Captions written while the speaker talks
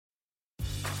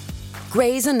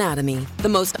Grey's Anatomy, the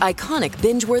most iconic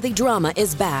binge-worthy drama,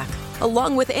 is back,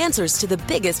 along with answers to the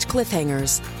biggest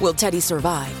cliffhangers. Will Teddy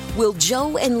survive? Will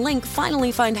Joe and Link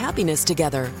finally find happiness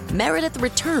together? Meredith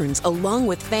returns along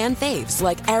with fan faves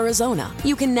like Arizona.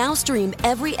 You can now stream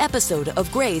every episode of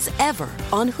Grey's ever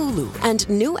on Hulu, and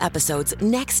new episodes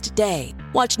next day.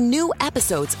 Watch new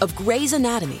episodes of Grey's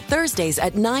Anatomy Thursdays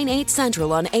at 9/8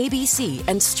 Central on ABC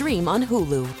and stream on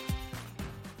Hulu.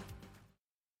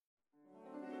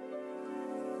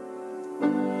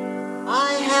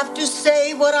 I have to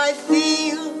say what I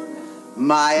feel.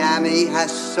 Miami has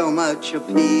so much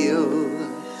appeal.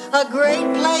 A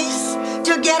great place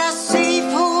to get a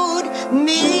seafood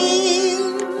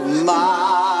meal.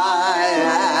 Miami.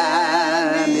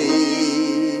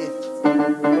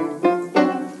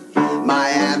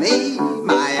 Miami,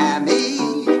 Miami,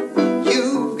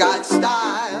 you've got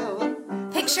style.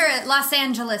 Picture it, Los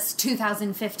Angeles,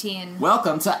 2015.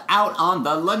 Welcome to Out on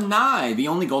the Lanai, the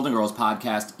only Golden Girls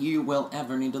podcast you will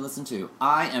ever need to listen to.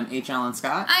 I am H. Alan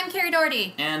Scott. I'm Carrie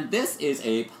Doherty. And this is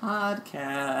a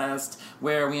podcast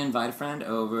where we invite a friend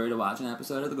over to watch an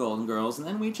episode of the Golden Girls, and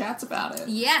then we chats about it.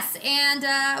 Yes,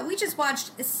 and we just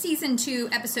watched Season 2,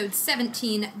 Episode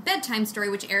 17, Bedtime Story,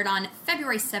 which aired on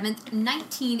February 7th,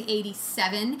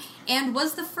 1987, and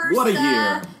was the first What a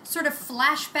year. Sort of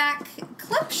flashback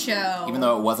clip show. Even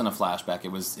though it wasn't a flashback,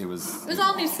 it was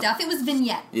all new stuff. It was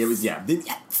vignettes. It was,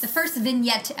 vignettes. The first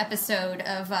vignette episode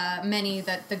of many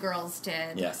that the girls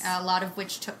did. Yes. A lot of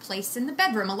which took place in the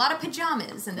bedroom. A lot of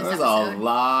pajamas in this There was episode. a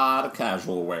lot of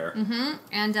casual wear. Mm-hmm.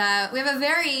 And we have a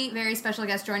very, very special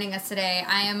guest joining us today.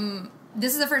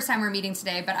 This is the first time we're meeting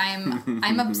today, but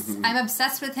I'm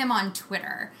obsessed with him on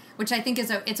Twitter, which I think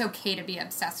it's okay to be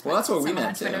obsessed with. Well, that's what we someone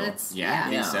meant on Twitter. too. That's, Yeah, I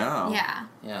think so.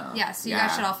 Yeah, so you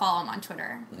guys should all follow him on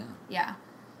Twitter. Yeah.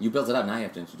 You built it up, now you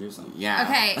have to introduce him. Yeah.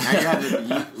 Okay.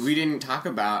 Now we didn't talk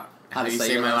about how you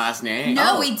say my last name.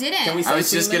 No, we didn't. Can we I was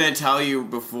say just Seaman? going to tell you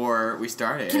before we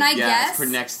started. Can I guess?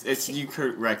 It's you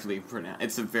correctly pronounced.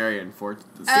 It's a very unfortunate.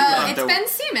 It's Ben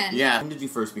Seaman. Yeah. When did you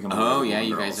first become a Oh, Golden yeah,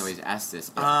 you Girls? guys always ask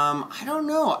this. I don't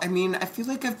know. I mean, I feel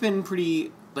like I've been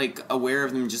pretty, aware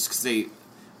of them just because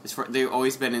they've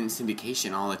always been in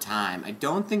syndication all the time. I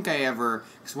don't think I ever...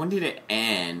 Because when did it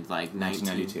end?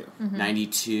 1992.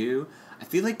 92? I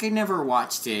feel like I never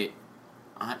watched it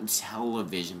on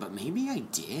television, but maybe I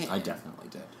did. I definitely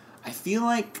did. I feel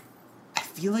like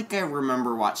I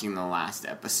remember watching the last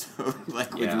episode, with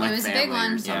my It was a family big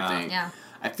one. or something. Yeah.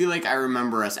 I feel like I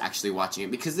remember us actually watching it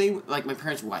because my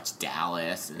parents would watch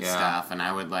Dallas and stuff, and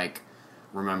I would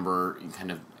remember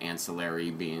kind of ancillary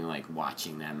being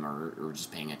watching them or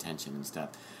just paying attention and stuff.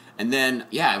 And then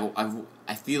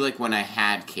I feel like when I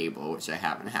had cable, which I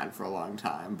haven't had for a long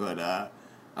time, but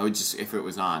I would just, if it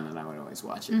was on, then I would always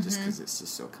watch it just because it's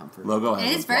just so comforting. Logo has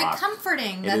It a is very block.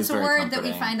 comforting. It That's is a very word that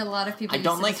we comforting. find a lot of people I use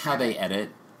don't to like how describe they it. edit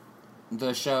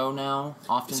the show now,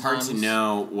 oftentimes. It's hard to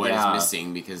know what is Yeah.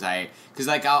 missing because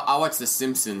I'll watch The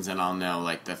Simpsons and I'll know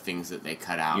the things that they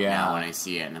cut out now when I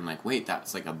see it, and I'm like, wait,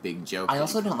 that's a big joke. I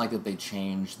also don't like that they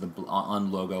changed on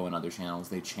Logo and other channels.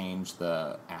 They changed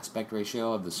the aspect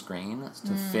ratio of the screen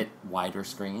to fit wider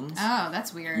screens. Oh,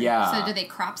 that's weird. Yeah. So do they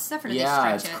crop stuff or do they Yeah,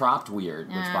 stretch it's it? cropped weird,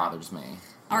 which Yeah. bothers me.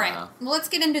 All right, well, let's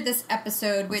get into this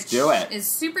episode, which do it. is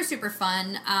super, super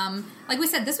fun. Like we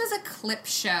said, this was a clip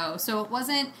show, so it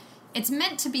wasn't... It's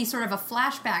meant to be sort of a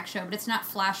flashback show, but it's not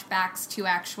flashbacks to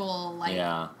actual,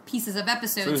 pieces of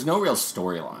episodes. So there's no real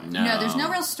storyline. No, there's no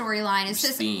real storyline. It's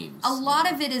just... themes. A lot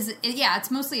of it is...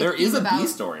 it's mostly a There theme is a about... B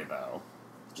story, though.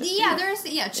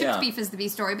 Chipped Beef is the B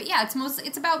story, but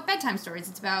it's about bedtime stories.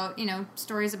 It's about,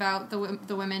 stories about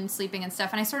the women sleeping and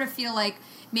stuff. And I sort of feel like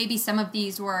maybe some of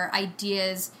these were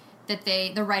ideas that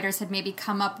the writers had maybe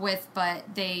come up with, but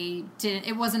they didn't.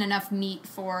 It wasn't enough meat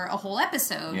for a whole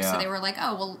episode, Yeah. so they were like,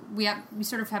 "Oh, well, we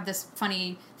sort of have this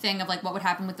funny thing of what would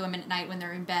happen with the women at night when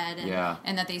they're in bed,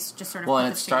 and that they just sort of Well, put and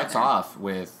it this starts together. off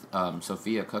with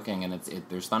Sophia cooking, and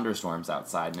there's thunderstorms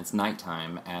outside, and it's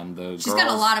nighttime, and the She's got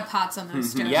a lot of pots on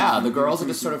those stoves. Yeah, the girls are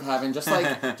just sort of having just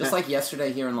like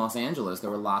yesterday here in Los Angeles,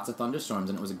 there were lots of thunderstorms,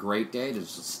 and it was a great day to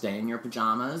just stay in your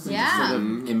pajamas and just sort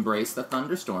of embrace the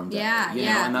thunderstorm day. Yeah, you know,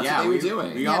 yeah. and that's what they were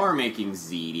doing. We all were making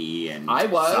ziti and I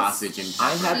was sausage and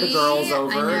I had the See? girls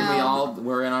over, I and we know. all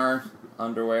were in our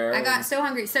underwear. I got so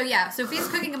hungry. So Sophia's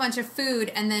cooking a bunch of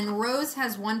food, and then Rose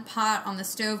has one pot on the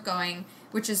stove going,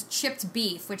 which is chipped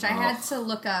beef, which I had to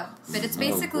look up. But it's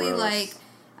basically gross.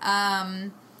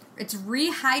 it's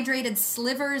rehydrated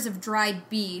slivers of dried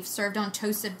beef served on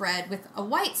toasted bread with a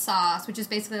white sauce, which is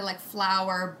basically like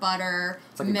flour, butter,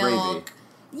 It's like a milk.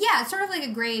 gravy. Yeah, it's sort of like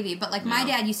a gravy, but like my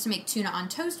dad used to make tuna on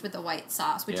toast with a white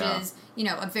sauce, which is, you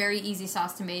know, a very easy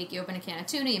sauce to make. You open a can of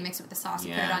tuna, you mix it with the sauce,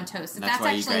 you put it on toast. That's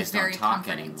why actually you guys very don't talk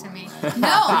comforting anymore, to me. right? No,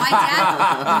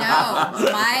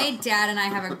 my dad and I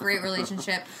have a great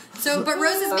relationship. So, but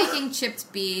Rose is making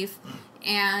chipped beef.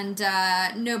 And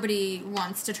nobody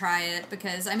wants to try it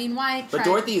because, I mean, why try But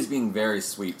Dorothy is being very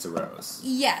sweet to Rose.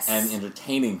 Yes. And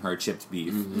entertaining her chipped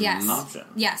beef option.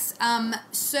 Yes.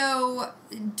 So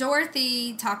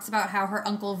Dorothy talks about how her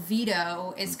Uncle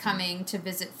Vito is coming to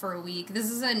visit for a week. This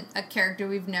is a character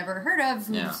we've never heard of,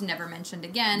 who's never mentioned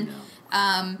again.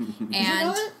 No.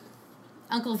 And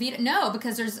Uncle Vito... No,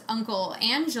 because there's Uncle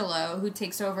Angelo who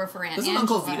takes over for Aunt Doesn't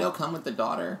Angela. Uncle Vito come with the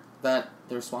daughter that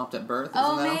they're swapped at birth?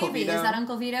 Oh, Isn't that maybe. Uncle Vito? Is that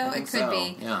Uncle Vito? I It think could so.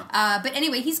 be. Yeah. But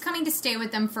anyway, he's coming to stay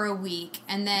with them for a week,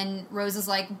 and then Rose is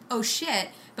like, oh shit,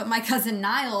 but my cousin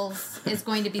Niles is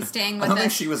going to be staying with I don't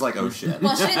think us. she was like, oh shit.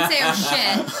 Well, she didn't say oh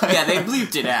shit. Yeah, they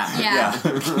bleeped it out. Yeah.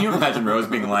 Can you imagine Rose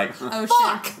being like, Oh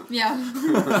fuck! shit. Yeah.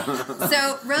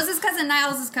 So Rose's cousin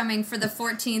Niles is coming for the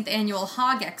 14th annual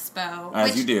Hog Expo.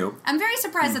 As which you do. I'm very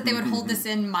surprised that they would hold this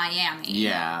in Miami.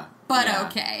 Yeah. But yeah.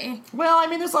 okay. Well, I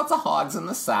mean, there's lots of hogs in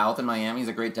the South, and Miami's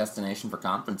a great destination for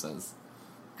conferences.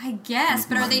 I guess,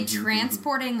 but are they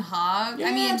transporting hog? Yeah,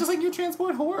 I mean, just like you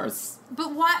transport horse.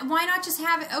 but why not just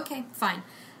have it? Okay, fine.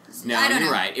 No, I don't you're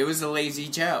know. right. It was a lazy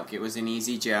joke. It was an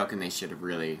easy joke, and they should have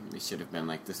been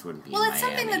like, this wouldn't be Well, in it's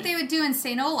Miami. something that they would do in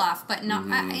St. Olaf, but not.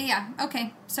 Yeah,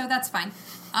 okay, so that's fine.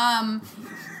 And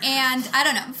I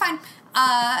don't know, fine.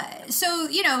 So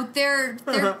you know they're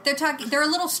talking. They're a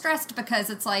little stressed because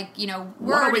it's like, you know,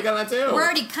 What are we gonna do? We're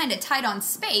already kind of tight on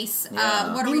space.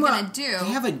 Yeah. What are we Meanwhile, gonna do?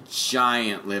 They have a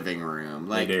giant living room.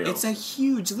 Like, do. it's a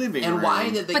huge living room. And why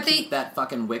did they But keep that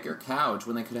fucking wicker couch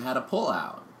when they could have had a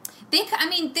pull-out? They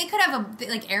could have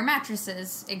like air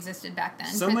mattresses existed back then.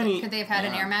 Could they have had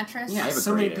an air mattress? Yeah, I have a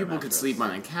so many great air people could mattress. sleep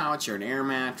on a couch or an air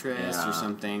mattress Yeah. or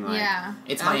something. Like, Yeah.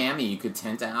 It's Miami. You could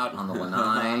tent out on the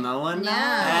lanai. On the lanai.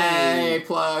 Yeah. Hey,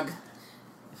 plug.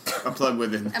 A plug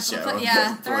within the show.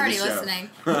 Yeah, For they're the already show. listening.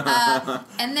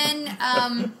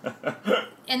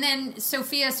 And then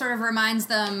Sophia sort of reminds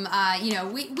them, you know,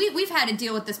 we've had to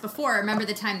deal with this before. Remember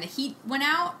the time the heat went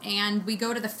out, and we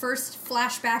go to the first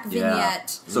flashback vignette.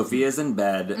 Sophia's in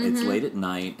bed. It's late at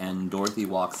night, and Dorothy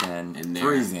walks in, And there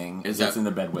freezing, and is gets a- in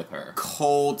the bed with her.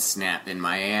 Cold snap in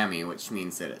Miami, which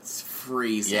means that it's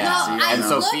freezing. Yeah. Well, So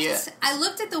and Sophia- I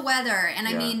looked at the weather, and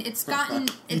I Yeah. mean, it's gotten.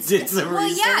 It's, did some well,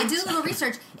 yeah, I research? did a little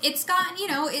research. It's gotten, you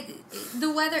know, the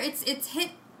weather. It's hit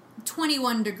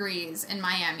 21 degrees in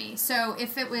Miami. So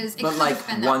if it was, it But could like have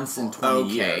been that once in 20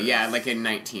 Okay, years. yeah, like in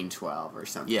 1912 or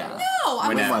something. Yeah. No, I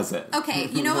When was. was it? Okay,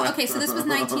 you know, okay, so this was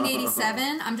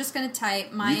 1987. I'm just going to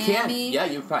type Miami you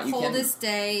can. coldest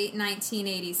day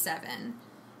 1987.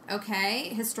 Okay,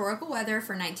 historical weather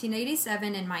for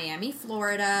 1987 in Miami,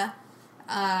 Florida.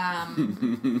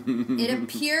 It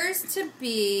appears to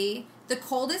be the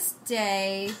coldest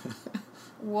day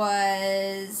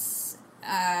was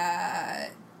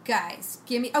guys,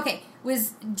 give me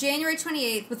was January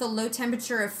 28th with a low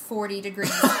temperature of 40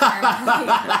 degrees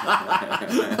Fahrenheit.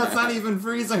 That's not even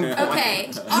freezing.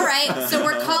 Okay, all right. So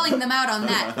we're calling them out on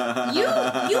that.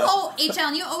 H.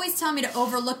 Allen, you always tell me to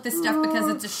overlook this stuff because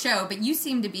it's a show, but you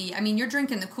seem to be. I mean, you're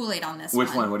drinking the Kool-Aid on this.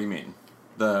 Which one? What do you mean?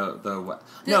 The what?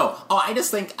 No. Oh, I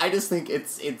just think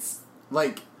it's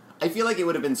like. I feel like it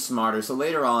would have been smarter. So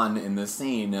later on in the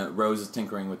scene, Rose is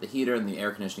tinkering with the heater and the air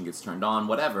conditioning gets turned on,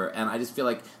 whatever. And I just feel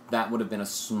like that would have been a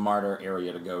smarter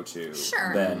area to go to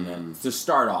Sure. than to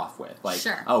start off with. Like,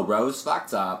 Sure. oh, Rose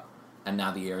fucked up, and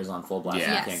now the air is on full blast. And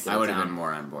you Yeah, can't get I it would have down. been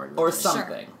more on board with Or it.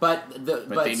 something. Sure. But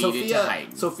they needed to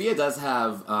heighten. Sophia does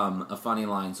have a funny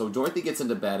line. So Dorothy gets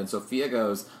into bed, and Sophia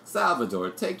goes,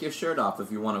 "Salvador, take your shirt off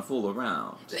if you want to fool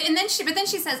around." And then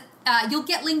she says, "You'll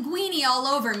get linguine all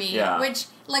over me." Yeah. Which,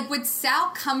 like, would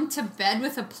Sal come to bed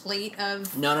with a plate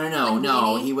of No.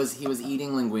 linguine? He was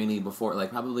eating linguine before,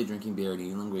 like probably drinking beer and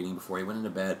eating linguine before he went into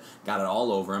bed. Got it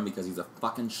all over him because he's a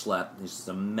fucking schlep. He's just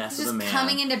a mess Just of a man.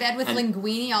 coming into bed with And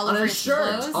linguine all on over his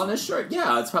shirt. clothes. On his shirt,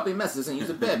 yeah, it's probably a mess. He doesn't use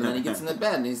a bib, and then he gets in the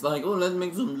bed and he's like, "Oh, let's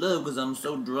make some love because I'm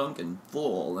so drunk and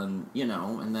full," and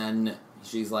and then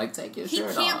she's like, "Take your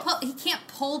shirt off." He can't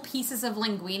pull pieces of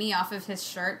linguine off of his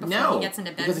shirt before No, he gets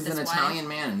into bed because with he's his an wife. Italian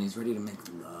man and he's ready to make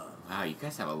love. Wow, you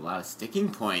guys have a lot of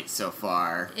sticking points so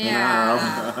far.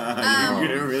 Yeah. You're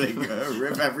gonna really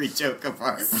rip every joke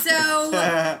apart. So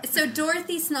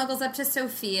Dorothy snuggles up to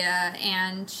Sophia,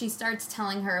 and she starts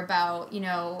telling her about,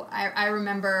 I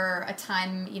remember a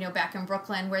time, back in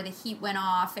Brooklyn where the heat went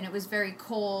off and it was very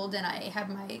cold, and I had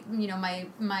my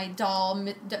doll,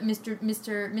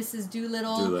 Mrs.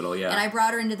 Doolittle. Doolittle, yeah. And I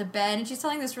brought her into the bed, and she's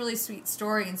telling this really sweet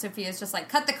story, and Sophia's just like,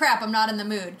 cut the crap, I'm not in the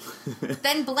mood.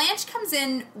 Then Blanche comes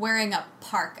in wearing a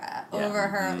parka over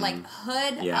her, like,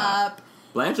 hood up.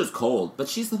 Blanche is cold, but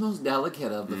she's the most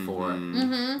delicate of the four.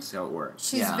 Mm-hmm. So it works.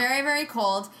 She's very, very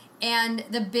cold. And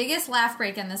the biggest laugh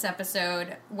break in this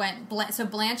episode went... So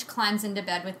Blanche climbs into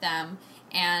bed with them,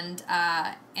 and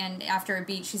after a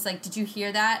beat, she's like, did you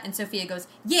hear that? And Sophia goes,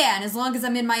 yeah, and as long as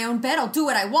I'm in my own bed, I'll do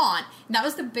what I want. And that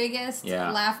was the biggest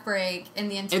laugh break in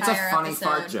the entire episode. It's a funny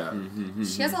fart joke.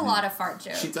 She has a lot of fart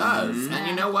jokes. She does. And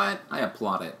you know what? I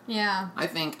applaud it. Yeah. I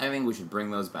think we should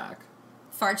bring those back.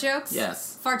 Fart jokes?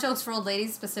 Yes. Fart jokes for old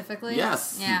ladies specifically?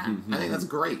 Yes. Yeah. I think that's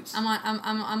great.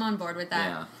 I'm on board with that.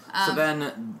 Yeah. So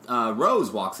then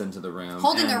Rose walks into the room.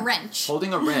 Holding a wrench.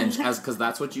 Holding a wrench, because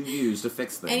that's what you use to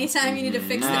fix things. Anytime you need to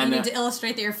fix you need to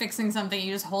illustrate that you're fixing something,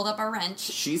 you just hold up a wrench.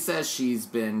 She says she's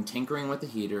been tinkering with the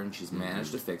heater and she's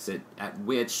managed to fix it, at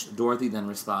which Dorothy then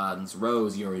responds,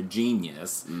 Rose, you're a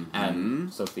genius. And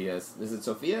is it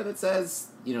Sophia that says,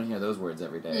 you don't hear those words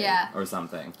every day? Yeah. Or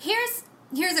something.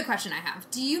 Here's a question I have.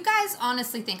 Do you guys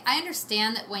honestly think... I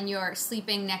understand that when you're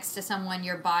sleeping next to someone,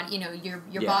 your body, your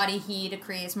body heat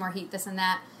creates more heat, this and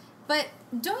that. But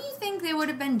don't you think they would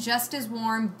have been just as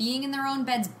warm being in their own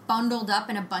beds, bundled up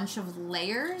in a bunch of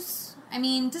layers? I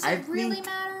mean, does it really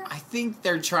matter? I think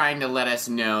they're trying to let us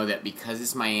know that because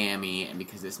it's Miami and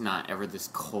because it's not ever this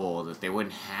cold, that they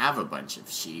wouldn't have a bunch of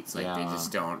sheets. Like, they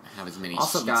just don't have as many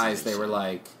sheets. Also, guys, they were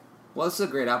like, well, this is a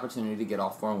great opportunity to get all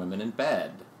four women in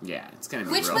bed. Yeah, it's going to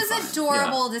be Which real was fun.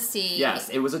 adorable to see. Yes,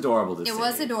 it was adorable to see. It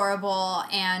was adorable,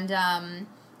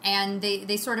 and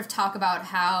they sort of talk about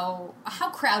how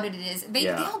crowded it is. They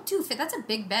all do fit. That's a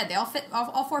big bed. They all fit.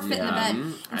 All four fit in the bed.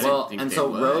 And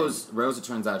so Rose, it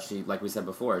turns out she, like we said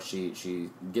before,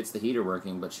 she gets the heater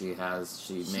working, but she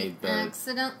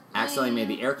accidentally made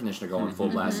the air conditioner go on full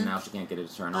blast, and now she can't get it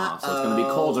to turn off. So it's going to be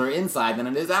colder inside than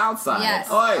it is outside. Yes.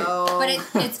 But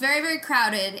it's very, very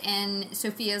crowded, and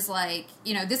Sophia's like,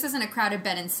 this isn't a crowded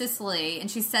bed in Sicily, and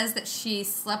she says that she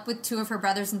slept with two of her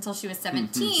brothers until she was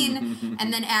 17,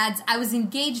 and then adds, I was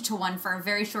engaged to one for a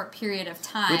very short period of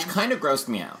time. Which kind of grossed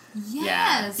me out.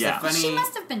 Yes. Yeah. Funny. She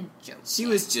must have been joking. She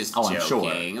was just joking. I'm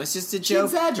sure. It was just a joke.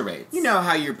 She exaggerates. You know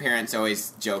how your parents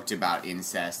always joked about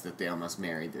incest, that they almost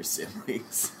married their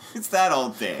siblings? It's that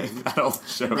old thing. That old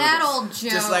joke. That old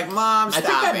joke. Just like, Mom, stop I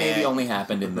think that it. maybe only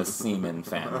happened in the Seaman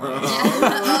family.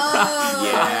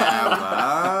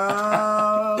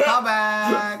 Call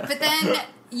back. But then...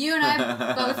 You and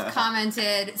I both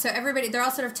commented, so they're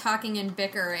all sort of talking and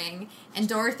bickering, and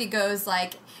Dorothy goes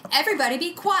like, everybody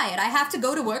be quiet, I have to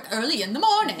go to work early in the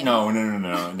morning. No.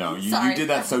 You did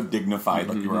that so dignified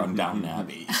like you were on Downton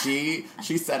Abbey. She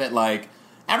said it like,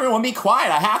 everyone be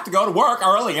quiet, I have to go to work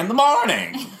early in the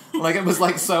morning. Like, it was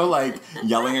like so like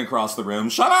yelling across the room,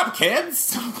 shut up,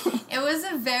 kids!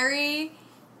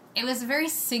 It was a very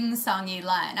sing-songy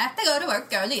line. I have to go to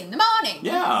work early in the morning.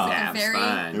 Yeah. It was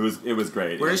fun. It was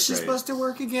great. Where is she supposed to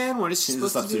work again? What is she She's a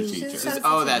supposed to do? substitute teacher.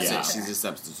 That's Yeah. it. She's a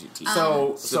substitute teacher.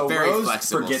 So very Rose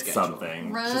flexible forgets schedule.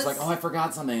 something. Rose? She's like, oh, I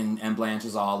forgot something. And Blanche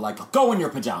is all like, go in your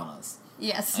pajamas.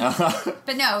 Yes.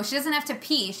 But no, she doesn't have to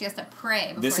pee. She has to pray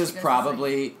before This she is goes to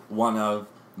probably one of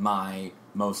my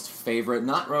most favorite,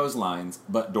 not Rose lines,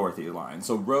 but Dorothy lines.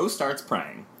 So Rose starts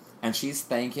praying, and she's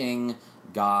thanking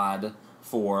God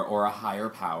or a higher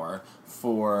power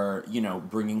for,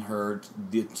 bringing her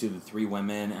to the three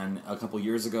women. And a couple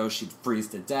years ago, she'd freeze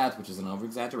to death, which is an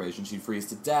over-exaggeration. She'd freeze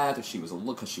to death because she was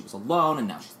alone, and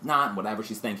now she's not, and whatever,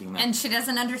 she's thanking them. And she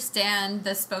doesn't understand the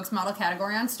spokesmodel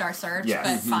category on Star Search,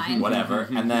 but fine. Whatever.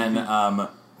 And then,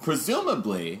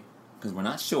 presumably, because we're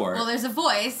not sure... Well, there's a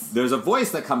voice. There's a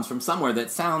voice that comes from somewhere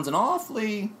that sounds an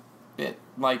awfully bit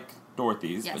like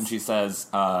Dorothy's. Yes. And she says,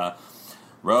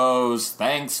 Rose,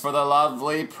 thanks for the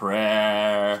lovely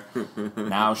prayer.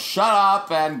 Now shut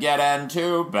up and get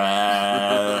into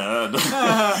bed.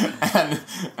 and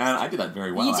I did that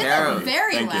very well. You did that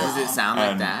very Thank well. Does it sound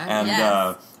like that? And,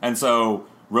 Yes. and so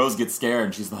Rose gets scared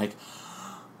and she's like,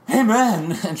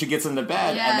 amen, and she gets into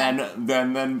bed, Yeah. and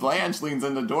then Blanche leans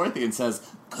into Dorothy and says,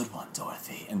 good one,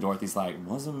 Dorothy. And Dorothy's like,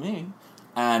 wasn't me.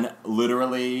 And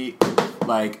literally,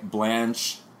 like,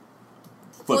 Blanche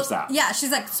flips out. Yeah,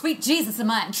 she's like, sweet Jesus,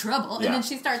 am I in trouble? Yeah. And then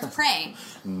she starts praying.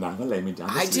 Never lay me down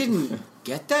to I sleep.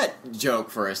 get that joke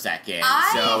for a second.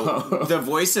 So the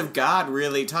voice of God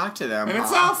really talked to them. And it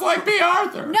sounds like B.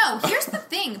 Arthur. No, here's the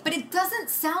thing, but it doesn't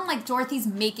sound like Dorothy's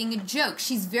making a joke.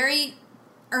 She's very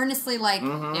earnestly like,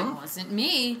 it wasn't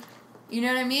me. You know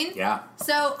what I mean? Yeah.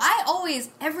 So I always,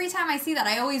 every time I see that,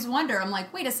 I always wonder, I'm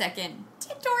like, wait a second,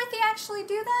 did Dorothy actually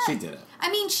do that? She did it.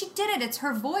 I mean, she did it. It's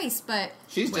her voice, but...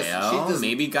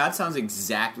 Maybe God sounds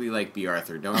exactly like B.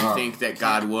 Arthur. Don't you think that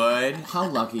God would? How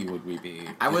lucky would we be?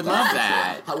 I would love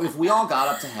that. If we all got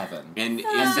up to heaven. And B.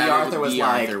 Arthur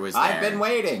was I've been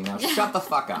waiting. Now shut the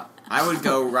fuck up. I would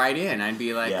go right in. I'd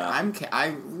be like,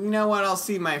 you know what? I'll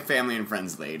see my family and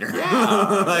friends later. Yeah.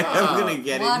 I'm gonna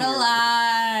get what in a here.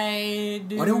 lie.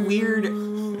 What a weird.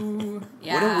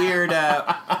 Yeah. What a weird.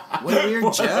 What a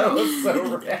weird joke. Was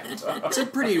so random. It's a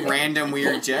pretty random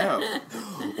weird joke.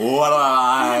 What'll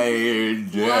I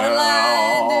do? What'll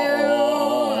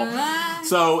I do?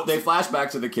 So they flash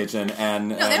back to the kitchen, and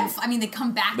no, they don't. I mean, they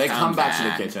come back. They come back to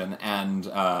the kitchen, and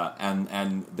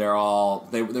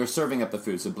they're serving up the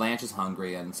food. So Blanche is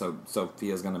hungry, and so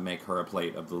Sophia's going to make her a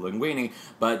plate of the linguine.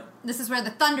 But this is where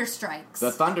the thunder strikes.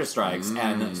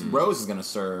 And Rose is going to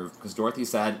serve because Dorothy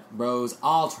said, "Rose,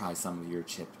 I'll try some of your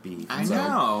chipped beef." I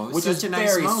know, which such is a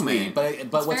nice very moment. sweet.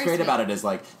 But what's great sweet. about it is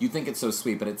like you think it's so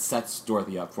sweet, but it sets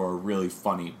Dorothy up for a really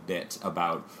funny bit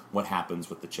about what happens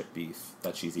with the chipped beef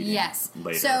that she's eating. Yes.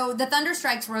 Later. So the thunder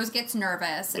strikes. Rose gets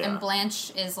nervous, Yeah. and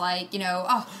Blanche is like,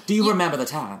 oh, do you remember the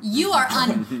time? You are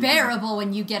unbearable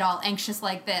when you get all anxious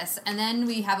like this. And then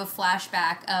we have a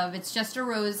flashback of it's just a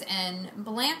Rose and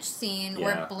Blanche scene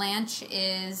where Blanche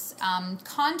is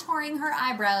contouring her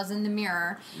eyebrows in the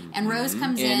mirror, and Rose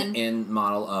comes in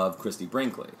model of Christy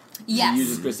Brinkley. Yes. She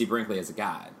uses Christy Brinkley as a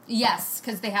guide. Yes,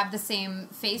 because they have the same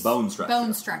face Bone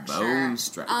structure.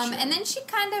 And then she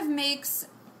kind of makes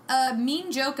a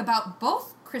mean joke about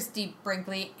both Christy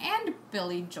Brinkley and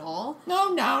Billy Joel.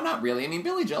 No, not really. I mean,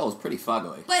 Billy Joel is pretty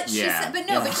fugly. But she said, but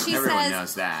she everyone says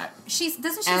knows that.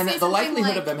 Doesn't she and say the likelihood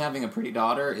like, of them having a pretty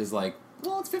daughter is like,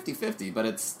 well, it's 50-50, but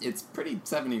it's pretty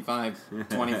 75-25.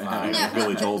 No.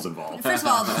 Billy Joel's involved. First of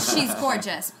all, she's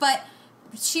gorgeous, but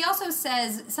she also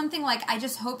says something like, I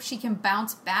just hope she can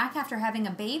bounce back after having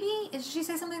a baby. Did she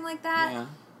say something like that? Yeah.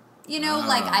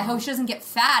 Like, I hope she doesn't get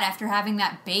fat after having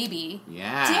that baby.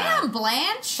 Yeah. Damn,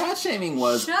 Blanche. Fat shaming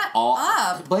was Shut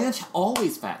up. Blanche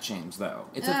always fat shames, though.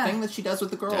 It's a thing that she does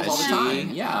with the girls all the time.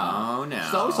 Yeah. Oh, no.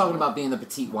 She's always talking about being the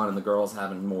petite one and the girls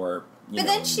having more. But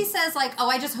then she says, like,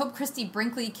 I just hope Christy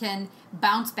Brinkley can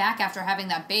bounce back after having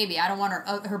that baby. I don't want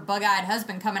her bug-eyed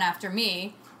husband coming after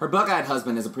me. Her bug-eyed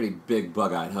husband is a pretty big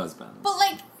bug-eyed husband. But,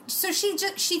 like, so she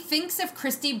thinks if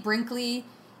Christy Brinkley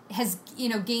has,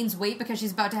 gains weight because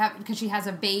because she has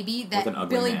a baby, that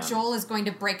Billy Joel is going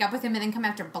to break up with him and then come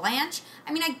after Blanche.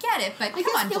 I mean, I get it, but come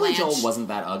on, Billy Blanche. Joel wasn't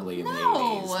that ugly in the No.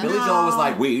 80s. Billy Joel was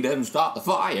like, we didn't stop the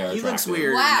fire. He looks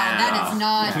weird. Wow, now. that is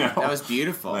not. That was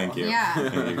beautiful. Thank you. Yeah.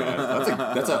 Thank you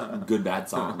guys. That's a good bad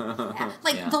song.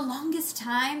 The Longest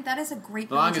Time, that is a great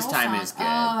The Longest Joel Time song. is good.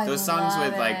 Oh, Those songs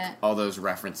love with like it. all those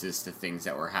references to things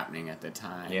that were happening at the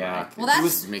time. Yeah. Like, Well,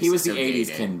 that's- makes He was it the so 80s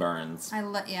dated. Ken Burns.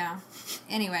 Yeah.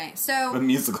 Anyway, The so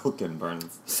musical Ken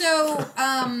Burns. so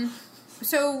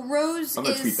Rose I'm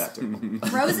going to tweet is that to him.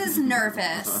 Rose is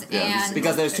nervous and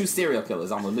Because there's two serial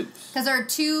killers on the loose. because there are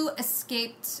two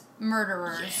escaped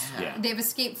murderers. Yeah. They've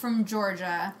escaped from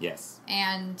Georgia, Yes.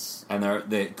 and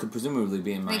They could presumably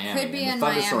be in They Miami. could be and in the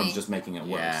thunderstorm's Miami. just making it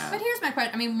worse. Yeah. but here's my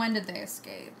question: I mean, when did they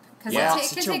escape? Because Yeah. it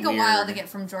Such can a take a while weird- to get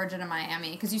from Georgia to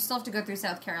Miami because you still have to go through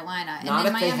South Carolina. And Not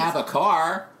then if they Miami's- have a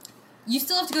car. You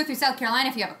still have to go through South Carolina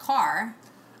if you have a car.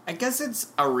 I guess it's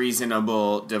a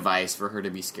reasonable device for her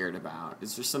to be scared about.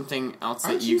 Is there something else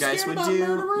Aren't that you you guys scared would about do?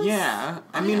 murderers? Yeah.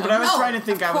 I mean, but I was Oh, trying to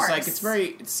think, of I was like, course.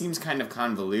 it seems kind of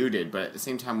convoluted, but at the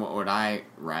same time, what would I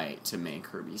write to make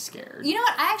her be scared? You know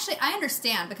what? I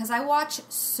understand because I watch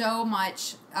so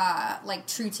much like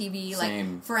True TV,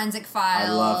 Same. like Forensic Files,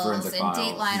 I love Forensic and Files.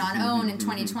 Dateline on OWN in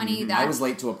 2020. That I was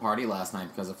late to a party last night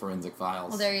because of Forensic Files.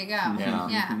 well, there you go.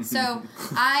 Yeah. So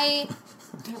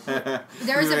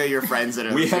there was Who are a your friends that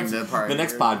are We listening have, to the party? the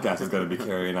next podcast is going to be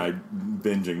Carrie and I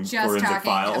binging just Forensic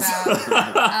talking Files.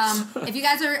 about. If you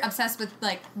guys are obsessed with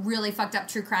like really fucked up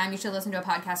true crime, you should listen to a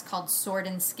podcast called Sword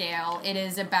and Scale. It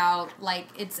is about like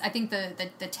I think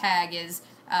the tag is.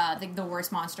 The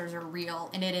worst monsters are real,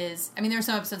 and it is. I mean, there are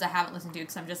some episodes I haven't listened to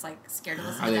because I'm just like scared to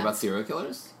listen Are to they them. about serial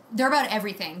killers? They're about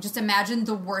everything. Just imagine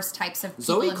the worst types of people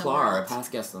Zoe in the Clark, a world.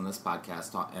 past guest on this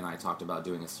podcast, and I talked about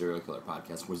doing a serial killer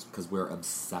podcast was because we're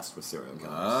obsessed with serial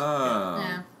killers. Oh.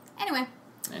 Yeah. Anyway,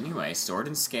 Anyway, Sword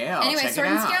and Scale. Anyway, check Sword it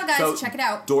and out. Scale, guys, So, check it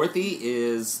out. Dorothy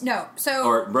is... No, so...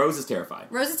 Or Rose is terrified.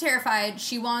 Rose is terrified.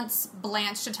 She wants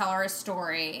Blanche to tell her a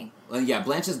story. Yeah,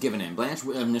 Blanche is giving in. Blanche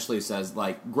initially says,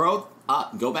 like, grow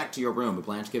up, go back to your room. But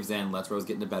Blanche gives in, lets Rose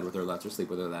get into bed with her, lets her sleep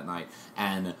with her that night.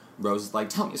 And Rose is like,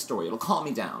 tell me a story, it'll calm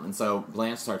me down. And so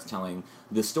Blanche starts telling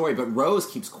this story, but Rose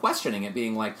keeps questioning it,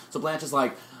 being like, so Blanche is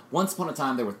like, once upon a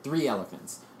time there were 3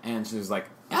 elephants. And she was like,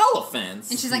 elephants?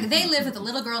 And she's like, they live with a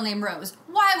little girl named Rose.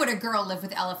 Why would a girl live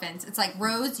with elephants? It's like,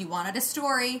 Rose, you wanted a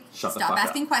story. Shut the Stop fuck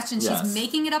asking up. questions. Yes. She's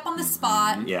making it up on the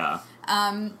spot. Yeah.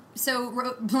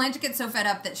 So Blanche gets so fed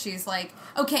up that she's like,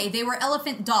 okay, they were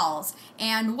elephant dolls.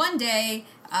 And one day,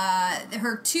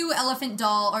 her 3 elephant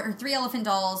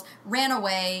dolls ran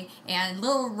away, and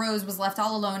little Rose was left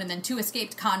all alone, and then 2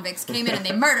 escaped convicts came in and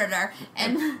they murdered her.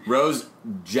 And Rose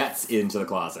jets into the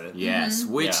closet. Yes,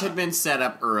 which Yeah. had been set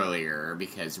up earlier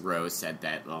because Rose said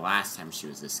that the last time she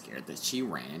was this scared that she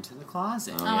ran into the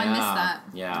closet. Oh, I missed that.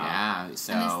 Yeah. Yeah,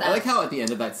 so... I missed that. I like how at the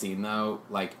end of that scene, though,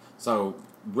 like, so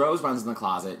Rose runs in the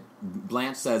closet.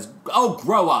 Blanche says, "Oh,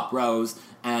 grow up, Rose,"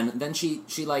 and then she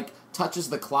like touches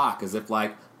the clock as if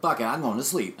like, "Fuck it, I'm going to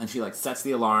sleep," and she like sets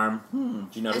the alarm.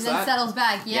 Did you notice and then that? settles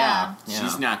back. Yeah.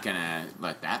 She's not gonna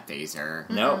let that phase her.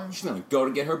 No, she's gonna go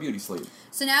to get her beauty sleep.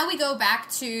 So now we go back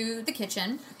to the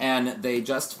kitchen. And they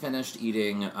just finished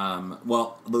eating.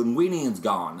 Well, the ingredients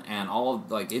gone, and all of,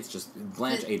 like it's just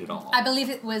Blanche ate it all. I believe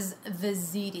it was the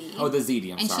ziti. Oh, the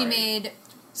ziti. I'm and sorry. she made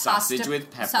Sausage pasta,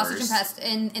 with peppers. sausage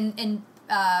and pesto in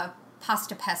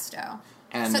pasta pesto.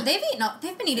 And So they've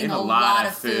been eating Eaten a a lot lot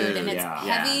of of food, and food, it's yeah.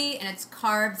 heavy, and it's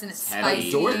carbs, and it's heavy. spicy.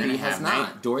 You're Dorothy gonna has have not.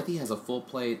 night. Dorothy has a full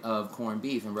plate of corned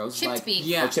beef, and Rose is Chipped like, beef.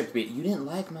 Yeah. "Oh, chipped beef. You didn't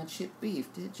like my chipped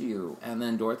beef, did you?" And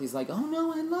then Dorothy's like, "Oh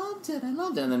no, I loved it. And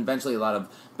then eventually a lot of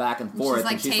back and forth.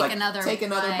 like, and she's "Take like, another take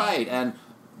another bite." bite. And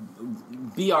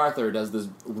B. Arthur does this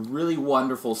really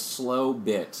wonderful slow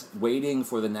bit, waiting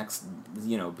for the next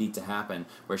beat to happen,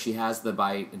 where she has the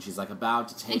bite and she's like about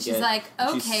to take it. And she's like,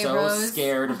 she's "Okay, so Rose."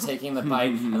 scared of taking the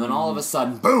bite, and then all of a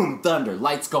sudden, boom, thunder,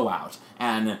 lights go out,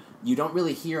 and you don't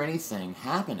really hear anything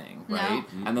happening, No. right?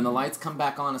 And then the lights come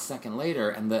back on a second later,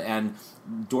 and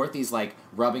Dorothy's like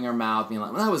rubbing her mouth, being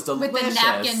like, "Well, that was delicious." With the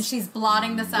napkin, she's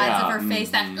blotting the sides Yeah. of her face.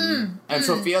 That And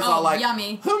Sophia's oh, all like,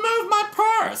 yummy. "Who moved my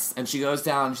purse?" And she goes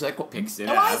down and she's like, well, Picks it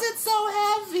why up. is it so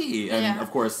heavy? And Yeah.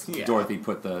 of course, Yeah. Dorothy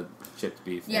put the chipped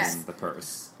beef Yes. in the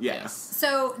purse. Yes.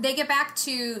 So they get back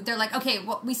to, they're like, okay,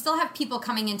 well, we still have people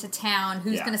coming into town.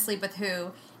 Who's Yeah. going to sleep with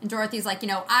who? And Dorothy's like,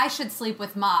 I should sleep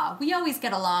with Ma. We always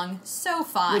get along so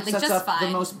fine. Which Like, sets just up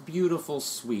fine. the most beautiful,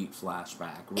 sweet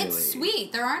flashback, really. It's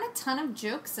sweet. There aren't a ton of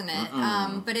jokes in it.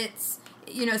 But it's,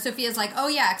 Sophia's like, oh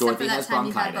yeah, except Dorothy for that has time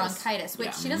you had bronchitis. bronchitis. Which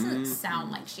Yeah. she doesn't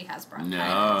sound like she has bronchitis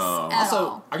No. at Also,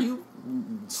 all. are you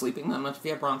sleeping that much if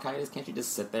you have bronchitis? Can't you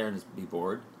just sit there and just be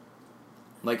bored?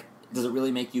 Like, does it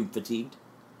really make you fatigued?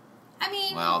 I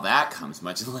mean... Well, that comes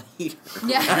much later.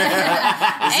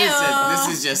 yeah.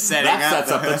 This is just setting That up.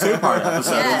 sets up the two-part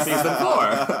episode Yes. in season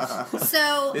 4.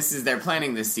 So... They're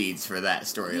planting the seeds for that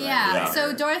storyline. Yeah, Yeah.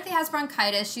 so Dorothy has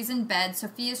bronchitis. She's in bed.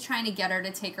 Sophia's trying to get her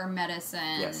to take her medicine.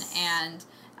 Yes. And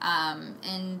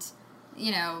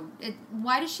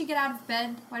why does she get out of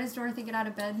bed? Why does Dorothy get out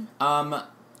of bed?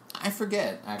 I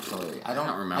forget, actually. I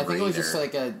don't remember I think it was just either.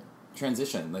 like a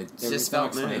transition. Like, there was just no felt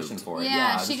explanation moved. for it. Yeah,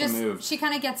 Yeah, she moved. she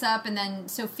kind of gets up, and then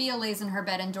Sophia lays in her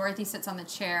bed, and Dorothy sits on the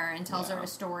chair and tells Yeah. her a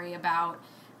story about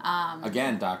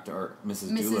Again, Mrs.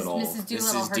 Mrs. Doolittle. Mrs.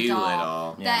 Doolittle, Mrs. her Doolittle.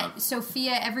 doll. Yeah. That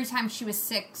Sophia, every time she was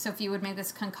sick, Sophia would make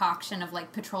this concoction of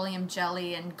like petroleum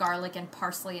jelly and garlic and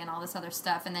parsley and all this other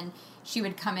stuff, and then she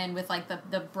would come in with like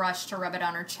the brush to rub it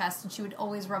on her chest, and she would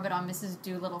always rub it on Mrs.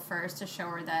 Doolittle first to show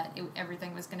her that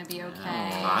everything was going to be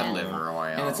okay. Cod And- liver oil.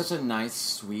 And it's such a nice,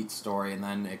 sweet story, and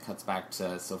then it cuts back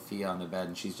to Sophia on the bed,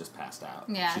 and she's just passed out.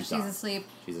 Yeah, she's done. asleep.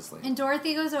 She's asleep. And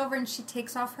Dorothy goes over and she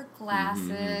takes off her glasses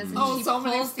and Oh, she so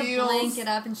many pulls the feels. blanket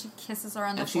up and she kisses her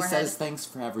on the And she forehead. says, "Thanks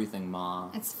for everything, Ma."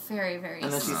 It's very, very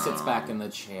And then she sweet. sits back in the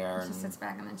chair. She and sits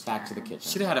back in the chair. back to the kitchen.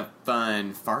 Should have had a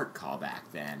fun fart call back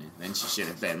then. And then she should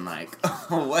have been like,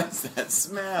 "Oh, what's that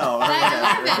smell?"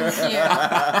 That would have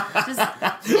been cute.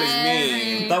 Just It was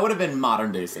me. every- That would have been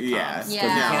modern day sitcoms. Yes. Because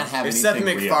Yeah. you can't have If anything Seth real.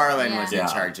 MacFarlane was Yeah. in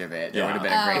charge of it, Yeah. it would have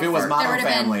been a great If it was fart Modern There would have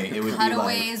been Family, it would be like,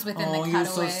 cutaways within "Oh, the you're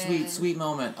so cutaways." sweet, sweet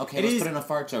moment." Okay, It let's is- put in a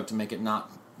fart joke to make it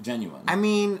not genuine. I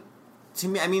mean, to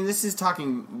me, this is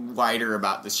talking wider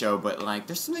about the show, but like,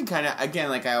 there's something kind of, again,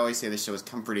 like I always say, the show is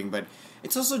comforting, but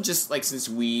it's also just like, since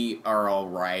we are all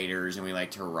writers and we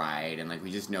like to write, and like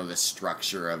we just know the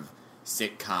structure of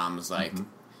sitcoms, like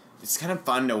it's kind of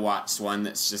fun to watch one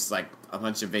that's just like a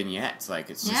bunch of vignettes. Like,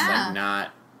 it's just Yeah. like not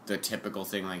the typical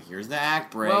thing. Like, here's the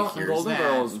act break, Well, here's Golden that.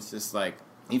 Girls- It's just like,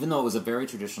 even though it was a very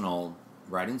traditional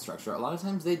writing structure, a lot of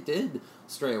times they did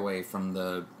stray away from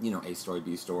the, A story,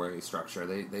 B story structure.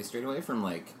 They strayed away from,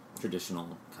 like,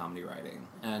 traditional comedy writing.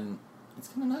 And it's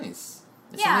kind of nice.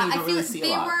 It's Yeah, something you I don't feel really like see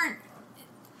they a lot. weren't...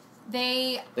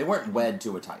 They weren't wed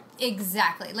to a type.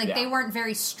 Exactly. Like, Yeah. they weren't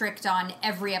very strict on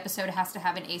every episode has to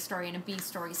have an A story and a B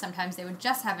story. Sometimes they would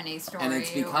just have an A story. And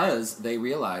it's because they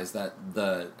realize that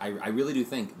I really do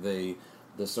think the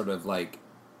sort of, like,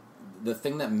 the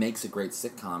thing that makes a great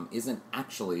sitcom isn't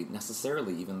actually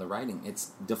necessarily even the writing.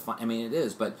 It's it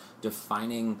is, but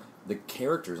defining the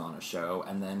characters on a show,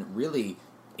 and then really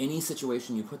any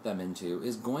situation you put them into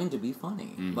is going to be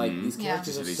funny. Mm-hmm. Like, these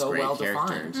characters are These so great well defined.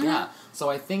 characters. Mm-hmm. Yeah. So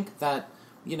I think that,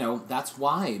 that's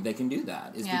why they can do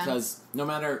that, is Yeah. because no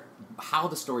matter how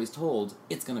the story's told,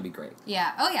 it's going to be great.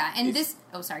 Yeah. Oh, yeah. And It's- this...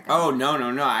 Oh, sorry. Go ahead.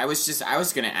 Oh, no. I was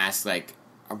going to ask, like,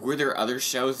 were there other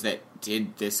shows that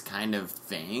did this kind of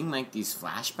thing? Like, these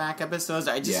flashback episodes?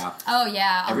 Yeah. Oh,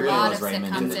 yeah. A Everybody lot Loves of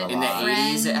Raymond sitcoms did it did a it. In the lot. 80s,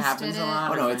 it Friends happens did a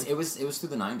lot? Oh, no, Or it was through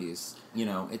the 90s.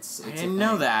 It's I a didn't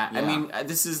know thing. that. I Yeah. mean,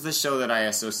 this is the show that I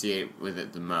associate with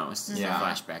it the most. Is Yeah. the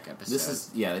flashback episodes. This is,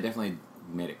 they definitely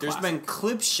made it There's classic. been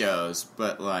clip shows,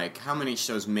 but, like, how many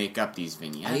shows make up these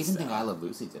vignettes? I even think though? I Love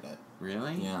Lucy did it.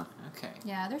 Really? Yeah. Okay.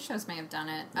 Yeah, their shows may have done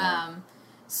it. Yeah.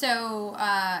 So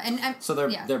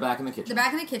They're back in the kitchen. They're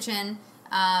back in the kitchen.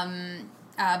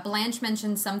 Blanche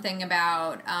mentioned something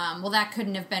about, that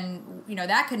couldn't have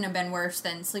been worse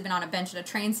than sleeping on a bench at a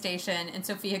train station. And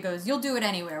Sophia goes, "You'll do it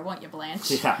anywhere, won't you, Blanche?"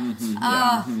 Yeah.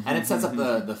 Yeah. And it sets up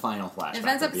the final flashback. It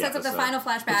sets up the episode, final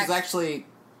flashback. Which is actually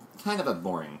kind of a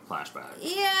boring flashback.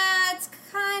 Yeah, it's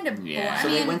kind of boring. Yeah. So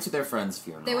I they mean, went to their friend's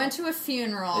funeral. they went to a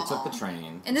funeral. They took the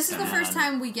train. And this is the first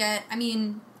time we get,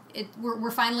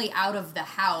 we're finally out of the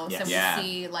house, Yes. and Yeah. we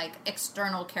see, like,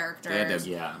 external characters. They had to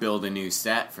Yeah. build a new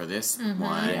set for this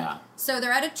one. Yeah. So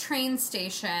they're at a train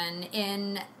station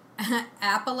in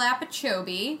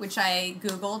Apalapachoby, which I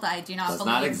Googled. I do not Does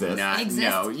believe not exist. exists.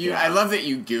 No, Yeah. I love that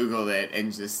you Googled it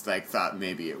and just, like, thought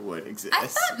maybe it would exist. I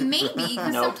thought maybe,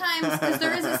 because Nope. because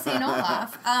there is a St.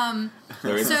 Olaf.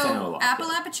 There is a St. So Olaf, yeah.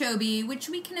 Apalapachoby, which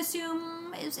we can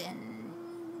assume is in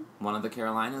One of the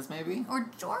Carolinas, maybe? or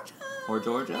Georgia, Or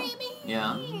Georgia? maybe.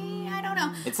 Yeah. I don't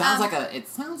know. It sounds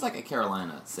like a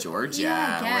Carolina city. Georgia,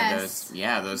 Yeah, I where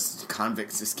guess. those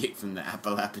convicts escaped from the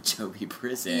Apalapachoby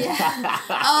prison. Yeah.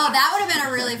 Oh, that would have been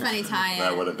a really funny tie-in.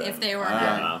 That would have been. if they were.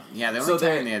 Yeah, the only So time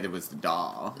they- they had was the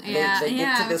doll. Yeah, they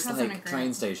get to which this wasn't a like great-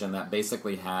 train station that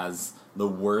basically has the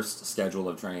worst schedule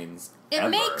of trains It ever.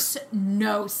 makes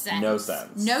no sense. No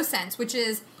sense. No sense, which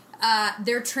is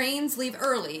their trains leave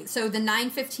early. So the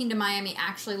 9:15 to Miami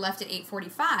actually left at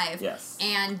 8:45. Yes.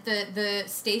 And the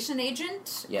station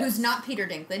agent, Yes. who's not Peter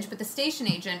Dinklage, but the station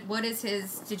agent, what is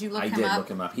his... Did you look I him did up? look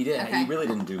him up. He did. Okay. He really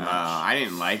didn't do much. I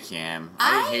didn't like him.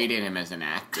 I I hated him as an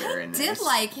actor. I in did this.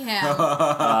 like him. His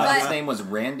but name was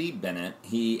Randy Bennett.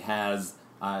 He has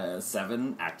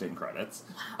 7 acting credits.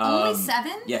 only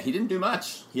 7? Yeah, he didn't do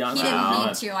much. He He honestly didn't didn't do need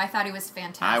much. to. I thought he was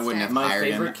fantastic. I wouldn't have My hired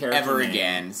favorite him character ever name-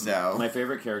 again. So My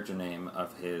favorite character name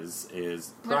of his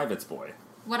is What? Private's Boy.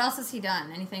 What else has he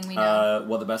done? Anything we know?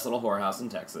 Well, The Best Little Whorehouse in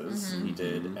Texas, Mm-hmm. he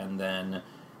did. And then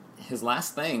his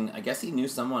last thing, I guess he knew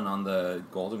someone on the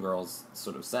Golden Girls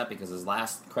sort of set because his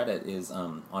last credit is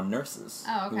on Nurses.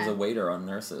 Oh, okay. He was a waiter on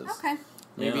Nurses. Okay.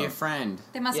 maybe Yeah. a friend.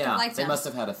 They must Yeah, have liked they him. must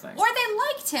have had a thing. Or they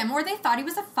liked him, or they thought he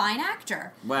was a fine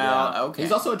actor. Well, Yeah. okay.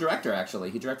 He's also a director,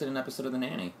 actually. He directed an episode of The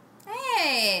Nanny.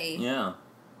 Hey! Yeah.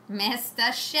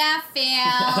 Mr.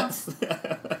 Sheffield.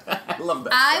 I love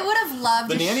that. I show. would have loved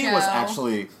The a Nanny show. was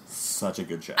actually such a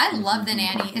good show. I love The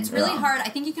Nanny. It's really Yeah. hard. I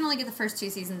think you can only get the first 2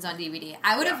 seasons on DVD.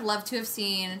 I would have Yeah. loved to have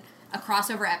seen a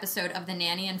crossover episode of The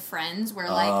Nanny and Friends where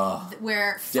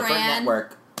where Different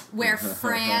network. where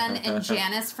Fran and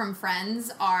Janice from Friends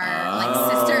are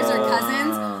like sisters or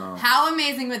cousins. How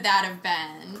amazing would that have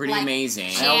been? Pretty Like,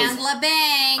 amazing. Chandler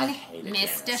Bing, I hated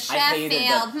Mr. Janice. I hated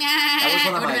Sheffield. that. That was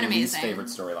one It of would my have been least amazing. favorite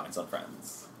storylines on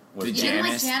Friends. Was Did You didn't like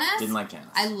Janice? Janice? Didn't like Janice.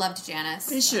 I loved Janice.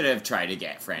 They should have tried to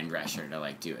get Fran Drescher to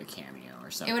like do a cameo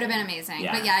or something. It would have been amazing.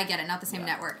 Yeah. But yeah, I get it. Not the same Yeah.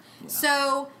 network. Yeah.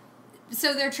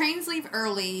 So their trains leave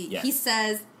early. Yes. He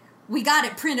says, "We got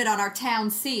it printed on our town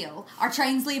seal. Our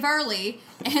trains leave early."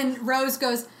 And Rose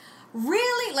goes,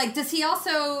 "Really? Like, does he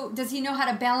know how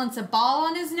to balance a ball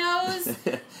on his nose?"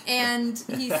 And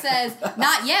he says,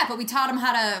 "Not yet, but we taught him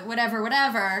how to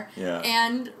whatever." Yeah.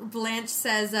 And Blanche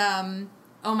says,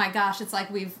 "Oh my gosh, it's like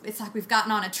we've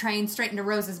gotten on a train straight into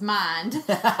Rose's mind,"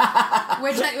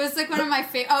 which it was like one of my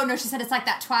favorite. Oh no, she said it's like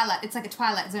that Twilight. It's like a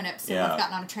Twilight Zone episode. Yeah. We've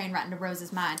gotten on a train right into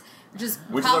Rose's mind, which is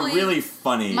a probably really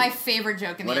funny. my favorite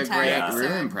joke in the entire What a episode. great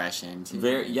Rue impression, too.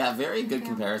 Very good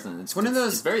comparison. It's one of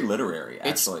those. It's very literary,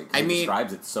 actually. It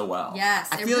describes it so well. Yes,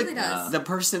 I it feel really like does. the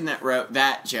person that wrote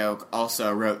that joke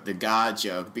also wrote the God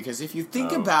joke, because if you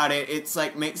think about it, it's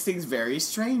like makes things very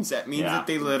strange. That means that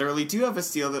they literally do have a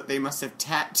seal that they must have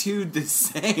tattooed this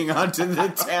saying onto the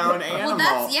town animal.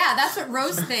 Well, that's what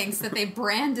Rose thinks, that they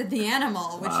branded the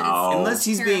animal, which is unless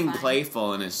he's terrifying. being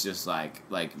playful and it's just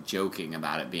like joking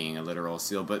about it being a literal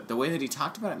seal. But the way that he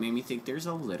talked about it made me think there's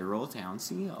a literal town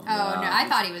seal. Oh no, I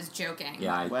thought he was joking.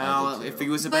 Yeah, I if he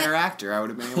was a better actor, I would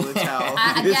have been able to tell.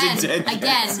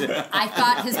 Again, I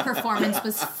thought his performance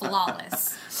was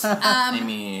flawless. I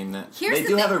mean, they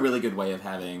do have a really good way of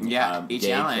having H.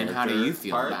 gay Allen, how do you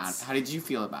feel parts. how did you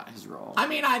feel about his role? I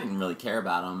mean, I didn't really care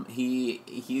about him.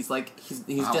 He's like he's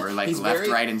just we're like he's left,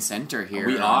 very, right, and center here.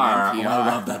 We on are. NPR. Oh, I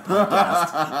love that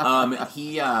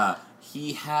podcast.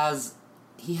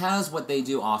 He has what they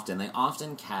do often. They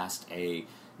often cast a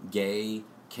gay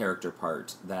character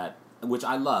part which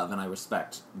I love and I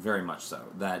respect very much so,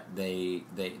 that they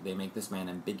make this man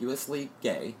ambiguously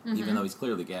gay, even though he's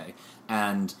clearly gay,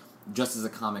 and just as a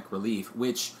comic relief,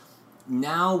 which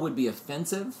now would be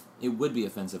offensive. It would be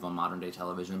offensive on modern day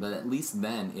television, but at least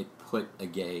then it put a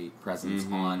gay presence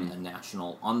on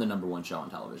the number one show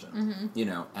on television,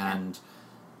 and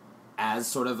as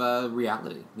sort of a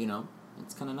reality,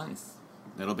 it's kind of nice.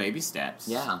 Little baby steps.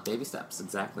 Yeah, baby steps,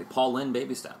 exactly. Paul Lynde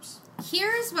baby steps.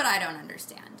 Here's what I don't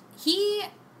understand.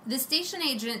 The station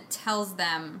agent tells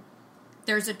them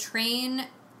there's a train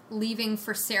leaving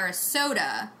for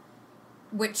Sarasota,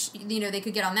 which, they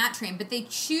could get on that train, but they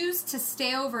choose to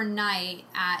stay overnight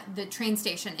at the train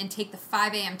station and take the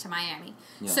 5 a.m. to Miami.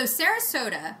 Yeah. So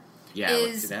Sarasota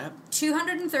is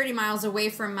 230 miles away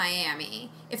from Miami.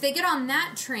 If they get on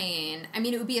that train, I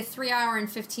mean, it would be a 3-hour and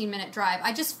 15-minute drive.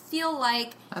 I just feel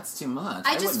like... That's too much.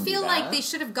 I just feel like they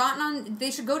should have they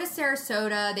should go to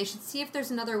Sarasota. They should see if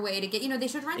there's another way to get, they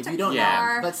should rent a car.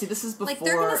 Yeah, but see, this is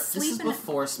before,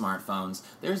 before smartphones.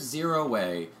 There's zero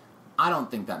way... I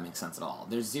don't think that makes sense at all.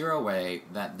 There's zero way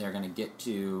that they're going to get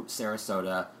to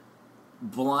Sarasota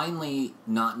blindly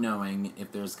not knowing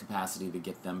if there's capacity to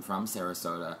get them from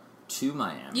Sarasota to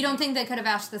Miami. You don't think they could have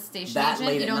asked the station that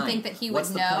agent? You don't night. think that he What's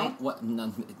would the know? Point? What?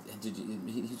 No,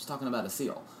 he was talking about a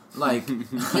seal. Like he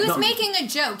was making a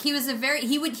joke. He was a very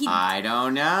I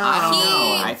don't know.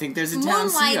 I think there's a town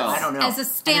seal. I don't know. As a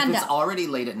stand-up. And if it's already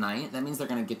late at night, that means they're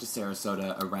going to get to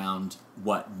Sarasota around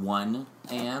 1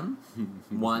 a.m.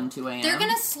 2 a.m. They're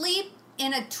going to sleep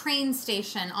in a train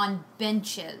station on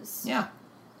benches. Yeah.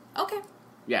 Okay.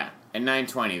 Yeah. At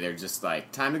 9:20, they're just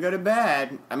like, time to go to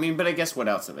bed. I mean, but I guess what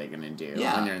else are they going to do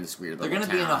when they're in this weird little town? They're going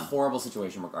to be in a horrible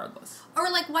situation regardless. Or,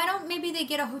 why don't maybe they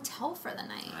get a hotel for the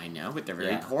night? I know, but they're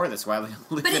very poor. That's why they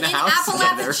live but in a house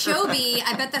together. Appalachia,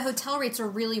 I bet the hotel rates are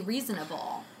really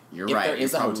reasonable. You're if right. There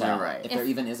is a hotel. Right. If there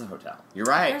even is a hotel. You're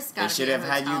right. They should have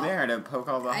had you there to poke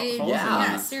all the holes in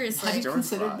Yeah, seriously. Have you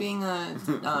considered being a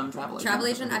travel agent? Travel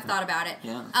agent? I've thought about it.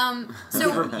 Yeah.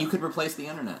 So you could replace the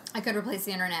internet. I could replace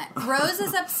the internet. Rose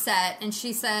is upset, and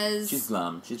she says... She's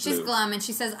glum. She's glum, and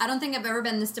she says, I don't think I've ever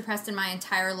been this depressed in my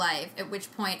entire life, at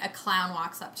which point a clown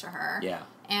walks up to her. Yeah.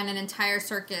 And an entire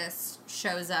circus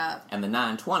shows up. And the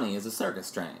 920 is a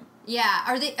circus train. Yeah,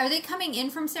 are they coming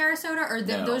in from Sarasota, or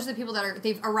No. those are the people that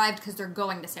they've arrived because they're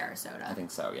going to Sarasota? I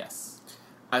think so. Yes.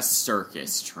 A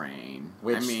circus train,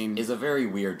 which is a very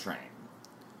weird train.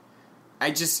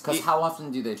 Because how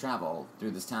often do they travel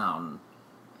through this town?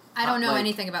 I don't know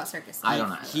anything about circus. I don't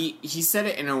know. He said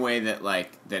it in a way that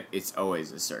that it's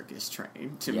always a circus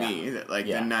train to me. That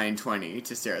the 920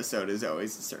 to Sarasota is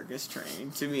always a circus train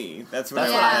to me. That's what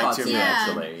I like to too,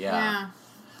 actually. Yeah.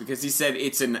 Because he said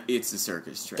it's a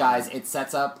circus train. Guys, it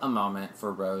sets up a moment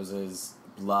for Rose's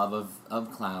love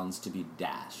of clowns to be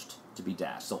dashed.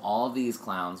 So all of these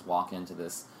clowns walk into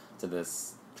this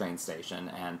train station,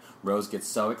 and Rose gets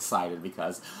so excited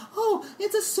because,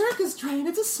 it's a circus train,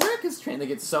 They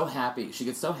get so happy. She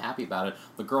gets so happy about it.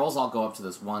 The girls all go up to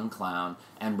this one clown,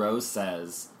 and Rose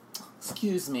says,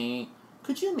 "Excuse me,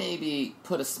 could you maybe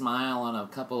put a smile on a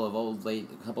couple of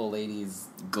ladies'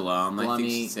 glum? Glummy, I think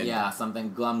she said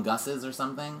something glum gusses or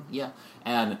something. Yeah,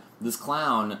 and this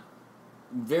clown,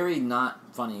 very not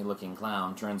funny looking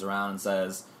clown, turns around and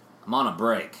says, "I'm on a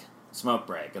break, smoke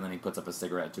break," and then he puts up a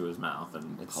cigarette to his mouth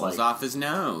and pulls off his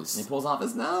nose. He pulls off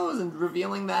his nose and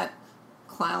revealing that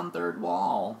clown third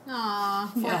wall.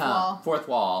 Aww, fourth wall. Fourth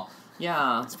wall.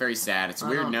 Yeah, it's very sad. It's a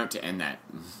weird note to end that.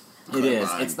 It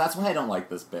is. That's why I don't like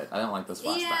this bit. I don't like this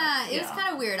flashback. Yeah, it was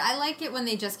kind of weird. I like it when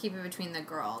they just keep it between the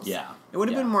girls. Yeah. It would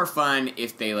have been more fun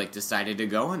if they, like, decided to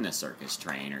go in the circus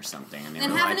train or something. And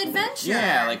have an adventure.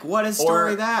 Yeah, like, what a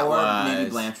story that was. Or maybe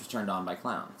Blanche was turned on by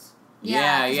clowns.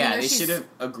 Yeah. They should have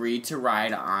agreed to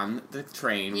ride on the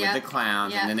train with the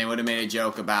clowns, and then they would have made a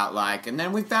joke about, like, and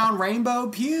then we found rainbow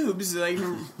pubes, like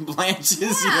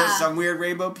Blanche's, some weird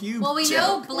rainbow pube. Well, we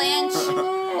know Blanche is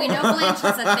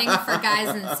a thing for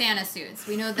guys in Santa suits.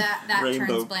 We know that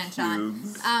turns Blanche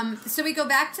pubes. on. So we go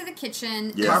back to the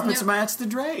kitchen. Yeah. Carpets match the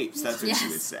drapes. That's what she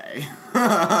would say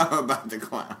about the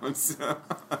clowns.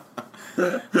 We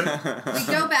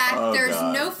go back. There's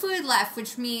no food left,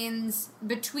 which means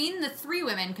between the three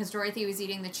women, because Dorothy was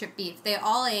eating the chipped beef, they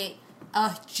all ate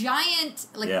a giant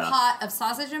pot of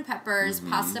sausage and peppers,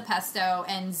 pasta pesto,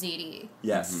 and ziti.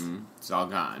 Yes. Mm-hmm. It's all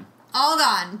gone. All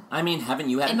gone. I mean, haven't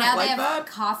you had and that now like they have that?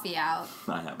 coffee out.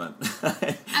 I haven't.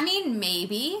 I mean,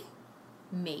 maybe.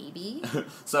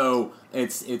 So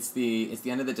it's the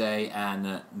end of the day,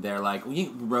 and they're like,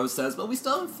 Rose says, "Well, we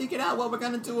still haven't figured out what we're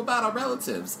gonna do about our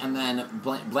relatives." And then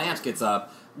Blanche gets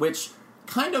up, which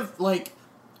kind of like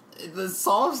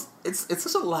solves. It's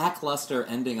such a lackluster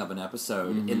ending of an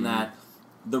episode in that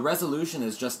the resolution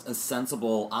is just a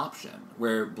sensible option,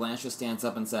 where Blanche just stands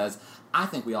up and says, "I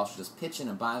think we all should just pitch in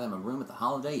and buy them a room at the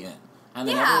Holiday Inn." And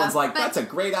then everyone's like, that's a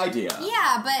great idea.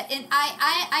 Yeah, but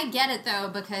I get it, though,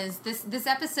 because this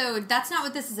episode, that's not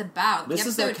what this is about. This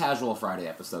is their Casual Friday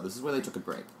episode. This is where they took a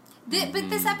break. But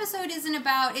this episode isn't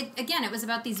about it. Again, it was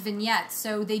about these vignettes,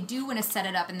 so they do want to set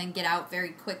it up and then get out very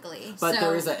quickly. But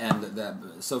there is an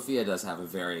end. Sophia does have a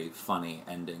very funny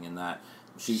ending in that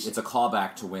it's a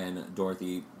callback to when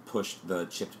Dorothy pushed the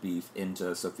chipped beef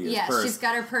into Sophia's purse. Yeah, she's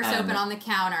got her purse open on the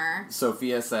counter.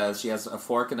 Sophia says she has a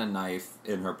fork and a knife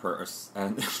in her purse,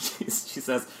 and she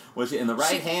says, "Was she in the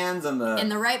right hands and the in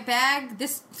the right bag?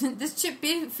 This chipped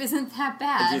beef isn't that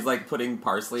bad." And she's like putting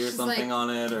parsley or something on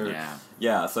it, or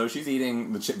yeah. So she's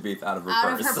eating the chipped beef out of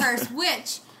her purse.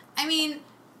 Which, I mean,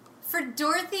 for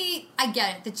Dorothy, I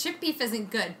get it. The chipped beef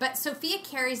isn't good, but Sophia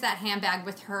carries that handbag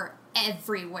with her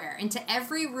everywhere, into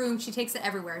every room. She takes it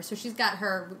everywhere. So she's got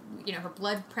her, her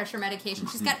blood pressure medication.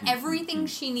 She's got everything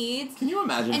she needs. Can you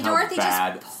imagine and how Dorothy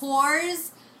bad... just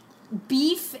pours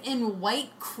beef in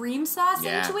white cream sauce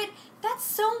into it.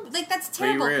 That's that's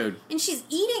terrible. Pretty rude. And she's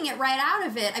eating it right out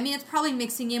of it. I mean, it's probably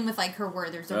mixing in with her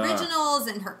Werther's Originals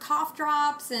and her cough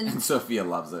drops, and Sophia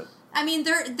loves it. I mean,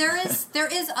 there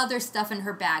is other stuff in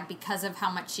her bag because of how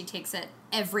much she takes it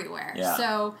everywhere. Yeah.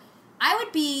 So I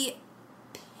would be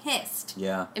pissed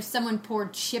if someone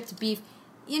poured chipped beef.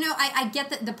 I get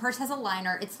that the purse has a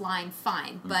liner; it's lined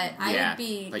fine, but I would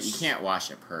be. But you can't wash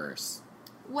a purse.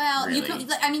 Well, really. you can.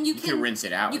 I mean, you can rinse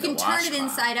it out. You with can a turn it washcloth.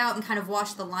 inside out and kind of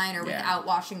wash the liner without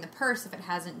washing the purse if it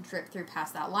hasn't dripped through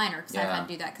past that liner. Because I've had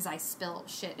to do that because I spill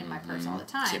shit in my purse all the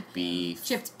time. Chipped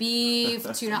beef,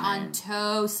 tuna on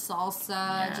toast,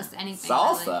 salsa, just anything.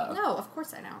 Salsa? Really. No, of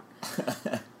course I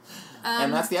don't.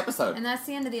 And that's the episode. And that's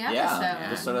the end of the episode. Yeah,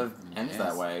 it just sort of ends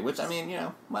that way. Which, I mean,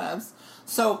 whatevs.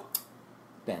 So,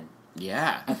 Ben.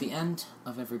 Yeah. At the end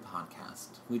of every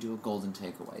podcast, we do a golden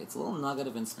takeaway. It's a little nugget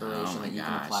of inspiration that you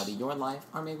can apply to your life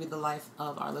or maybe the life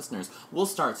of our listeners. We'll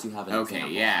start so you have an example.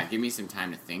 Okay, yeah. Give me some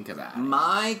time to think about it.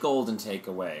 My golden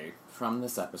takeaway from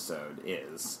this episode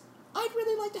is I'd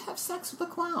really like to have sex with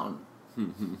a clown.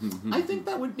 I think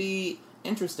that would be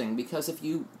interesting because if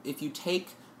you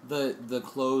take the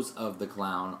clothes of the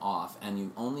clown off and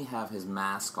you only have his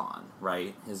mask on,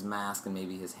 right? His mask and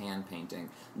maybe his hand painting,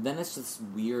 then it's this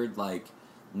weird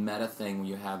meta thing where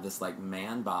you have this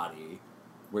man body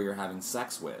where you're having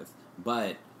sex with,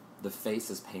 but the face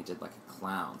is painted like a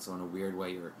clown, so in a weird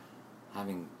way you're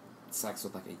having sex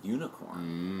with a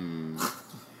unicorn.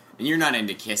 And you're not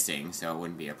into kissing, so it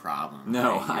wouldn't be a problem.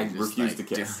 No, right? I refuse to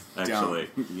kiss, actually.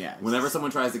 Yeah. Whenever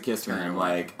someone tries to kiss me, I'm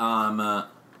like,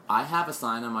 I have a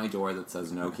sign on my door that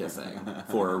says no kissing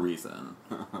for a reason.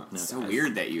 It's so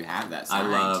weird that you have that sign, I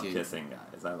love too. kissing,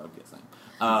 guys. I love kissing.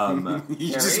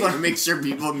 You just want to make sure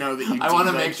people know that you I want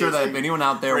to make sure that if anyone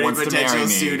out there wants to marry me,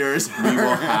 suitors. we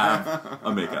will have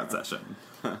a makeout session.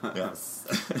 Yes.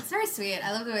 It's very sweet.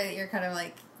 I love the way that you're kind of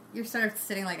you're sort of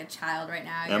sitting like a child right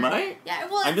now. Am I? Yeah,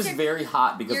 well... I'm just very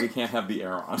hot because we can't have the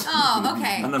air on. Oh,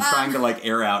 okay. And I'm trying to,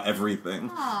 air out everything.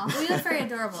 Oh, well, you look very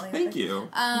adorable. Thank you.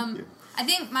 Thank you. I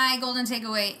think my golden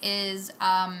takeaway is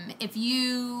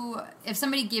if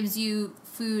somebody gives you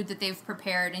food that they've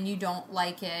prepared and you don't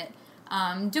like it,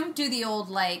 don't do the old,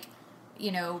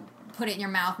 put it in your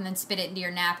mouth and then spit it into your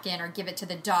napkin or give it to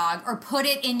the dog or put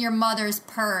it in your mother's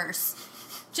purse.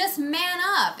 Just man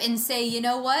up and say, you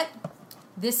know what?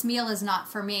 this meal is not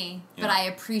for me, but Yeah. I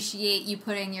appreciate you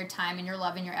putting your time and your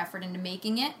love and your effort into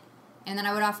making it. And then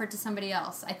I would offer it to somebody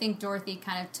else. I think Dorothy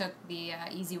kind of took the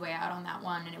easy way out on that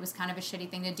one, and it was kind of a shitty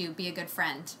thing to do. Be a good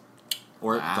friend.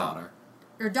 Or Wow. daughter.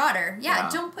 Or daughter. Yeah,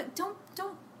 Yeah. don't,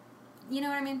 you know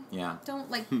what I mean? Yeah.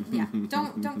 Don't,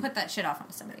 don't put that shit off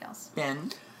onto somebody else.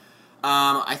 Ben?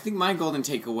 I think my golden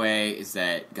takeaway is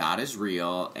that God is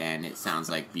real, and it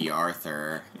sounds like B.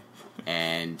 Arthur.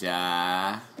 And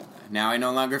now I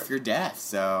no longer fear death,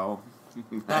 so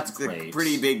That's a great.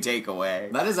 pretty big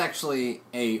takeaway. That is actually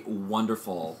a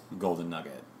wonderful golden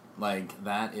nugget. Like,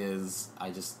 that is...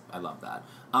 I love that.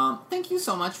 Thank you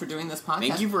so much for doing this podcast.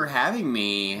 Thank you for having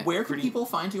me. Where can people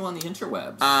find you on the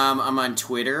interwebs? I'm on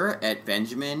Twitter at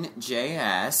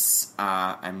BenjaminJS.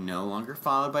 I'm no longer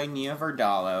followed by Nia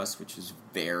Vardalos, which is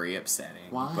very upsetting.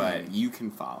 Why? But you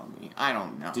can follow me. I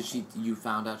don't know. You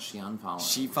found out she unfollowed?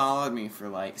 She followed me for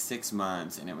like 6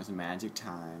 months, and it was a magic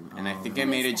time. And I think I Who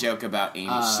made a is that? joke about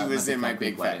Amy. She was in my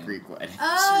Big Fat Greek wedding.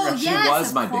 Oh, She yes, was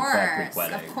of my Big Fat course, Greek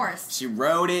wedding. Of course. She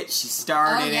wrote it. She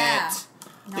started Oh, yeah. it.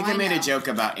 I No, think I made know. a joke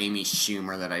about Amy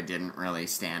Schumer that I didn't really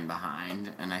stand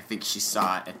behind, and I think she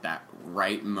saw it at that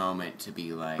right moment to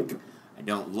be like, I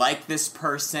don't like this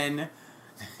person, I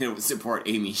don't support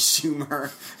Amy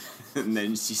Schumer, and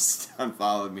then she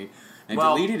unfollowed me. And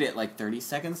deleted it like 30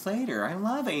 seconds later. I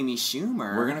love Amy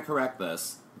Schumer. We're going to correct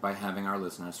this by having our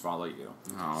listeners follow you.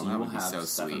 Oh, so that you will would be have so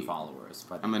 7 sweet. followers.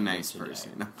 By the I'm a end of nice today.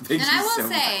 person. And Thank you I will so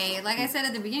much. say, like I said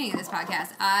at the beginning of this podcast,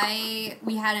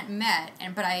 we hadn't met,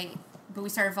 but we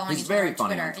started following He's each other very on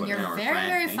funny Twitter, on and Twitter. you're You're a very, friend.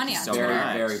 very Thank funny you on so Twitter.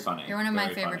 much. Very funny. You're one of my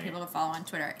Very favorite funny. people to follow on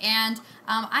Twitter. And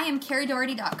I am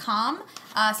CarrieDoherty.com,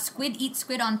 Squid Eat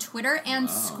Squid on Twitter, and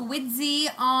Squidsy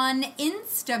on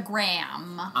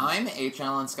Instagram. I'm H.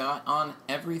 Allen Scott on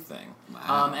everything.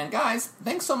 Wow. And guys,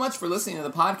 thanks so much for listening to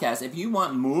the podcast. If you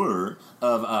want more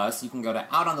of us, you can go to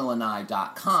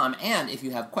outonthelanai.com. And if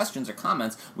you have questions or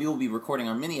comments, we will be recording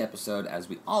our mini episode, as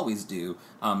we always do,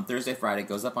 Thursday, Friday. It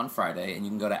goes up on Friday. And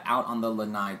you can go to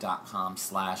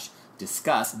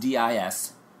outonthelanai.com/discuss,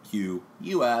 DISQUS.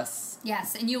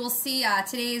 Yes, and you will see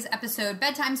today's episode,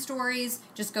 Bedtime Stories.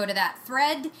 Just go to that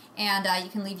thread, and you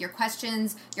can leave your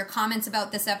questions, your comments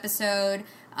about this episode.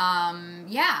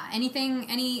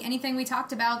 Anything we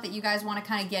talked about that you guys want to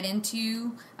kind of get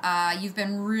into. You've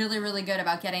been really, really good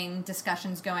about getting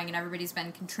discussions going, and everybody's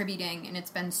been contributing, and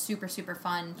it's been super, super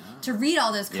fun to read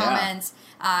all those Yeah. comments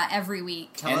every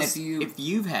week. Tell And us if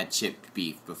you've had chipped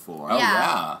beef before. Oh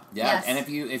Yeah. yeah. Yes. And if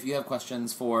you have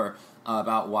questions for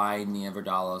about why Nia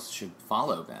Vardalos should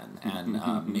follow Ben, and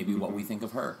maybe what we think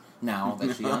of her now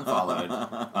that she unfollowed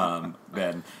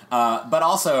Ben. But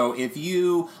also, if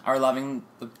you are loving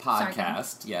the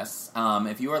podcast,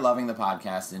 if you are loving the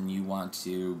podcast and you want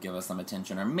to give us some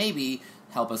attention, or maybe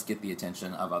help us get the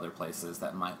attention of other places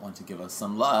that might want to give us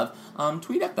some love,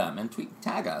 tweet at them and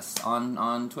tag us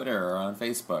on Twitter or on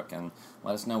Facebook, and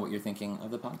let us know what you're thinking of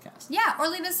the podcast. Yeah, or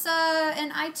leave us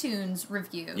an iTunes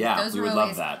review. Yeah, Those we are would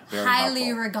always love that. Very highly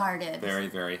helpful. regarded. Very,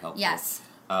 very helpful. Yes.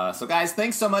 So guys,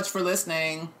 thanks so much for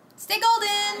listening. Stay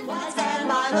golden! Stand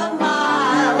by the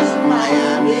miles,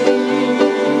 Miami.